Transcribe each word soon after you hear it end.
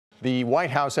The White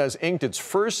House has inked its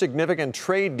first significant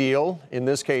trade deal. In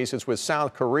this case, it's with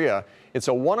South Korea. It's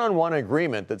a one-on-one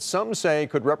agreement that some say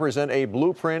could represent a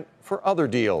blueprint for other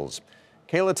deals.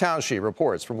 Kayla Tausche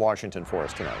reports from Washington for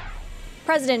us tonight.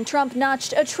 President Trump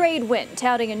notched a trade win,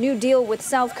 touting a new deal with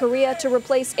South Korea to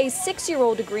replace a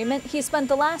 6-year-old agreement he spent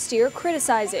the last year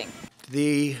criticizing.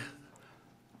 The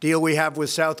deal we have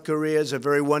with South Korea is a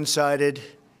very one-sided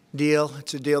deal.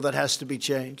 It's a deal that has to be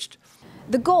changed.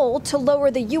 The goal, to lower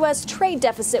the U.S. trade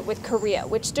deficit with Korea,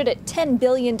 which stood at $10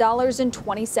 billion in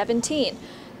 2017.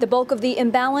 The bulk of the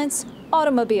imbalance,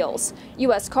 automobiles.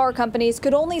 U.S. car companies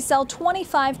could only sell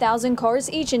 25,000 cars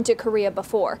each into Korea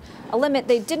before, a limit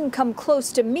they didn't come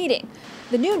close to meeting.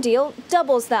 The new deal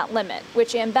doubles that limit,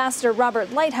 which Ambassador Robert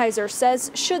Lighthizer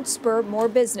says should spur more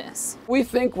business. We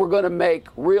think we're going to make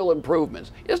real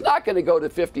improvements. It's not going to go to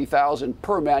 50,000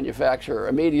 per manufacturer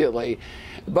immediately,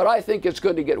 but I think it's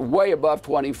going to get way above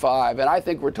 25, and I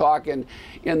think we're talking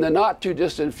in the not too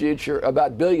distant future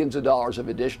about billions of dollars of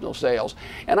additional sales.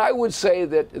 And I would say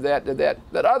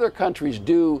that other countries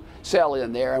do sell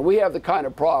in there, and we have the kind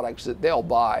of products that they'll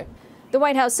buy. The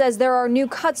White House says there are new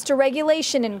cuts to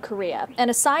regulation in Korea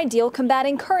and a side deal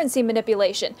combating currency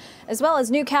manipulation, as well as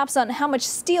new caps on how much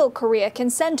steel Korea can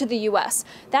send to the U.S.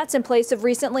 That's in place of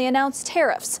recently announced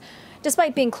tariffs.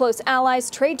 Despite being close allies,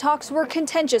 trade talks were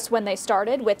contentious when they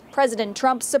started, with President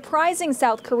Trump surprising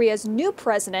South Korea's new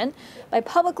president by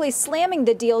publicly slamming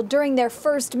the deal during their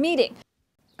first meeting.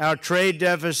 Our trade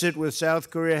deficit with South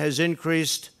Korea has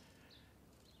increased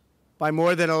by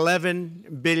more than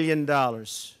 $11 billion.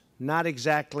 Not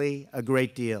exactly a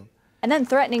great deal. And then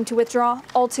threatening to withdraw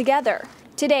altogether.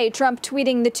 Today, Trump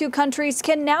tweeting the two countries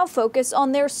can now focus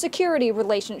on their security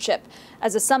relationship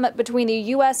as a summit between the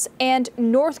U.S. and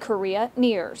North Korea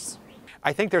nears.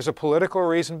 I think there's a political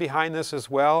reason behind this as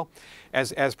well.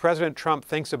 As President Trump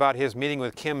thinks about his meeting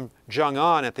with Kim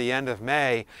Jong-un at the end of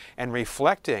May and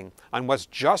reflecting on what's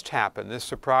just happened, this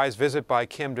surprise visit by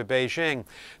Kim to Beijing,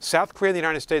 South Korea and the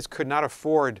United States could not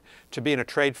afford to be in a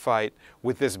trade fight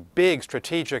with this big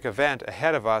strategic event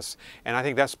ahead of us. And I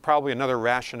think that's probably another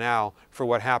rationale for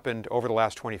what happened over the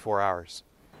last 24 hours.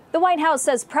 The White House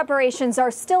says preparations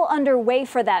are still underway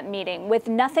for that meeting, with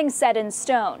nothing set in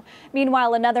stone.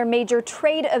 Meanwhile, another major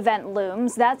trade event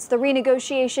looms. That's the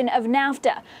renegotiation of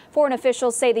NAFTA. Foreign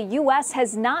officials say the U.S.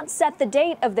 has not set the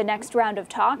date of the next round of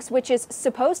talks, which is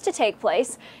supposed to take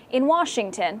place in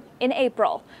Washington in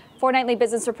April. For Nightly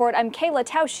Business Report, I'm Kayla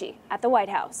Tausche at the White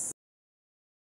House.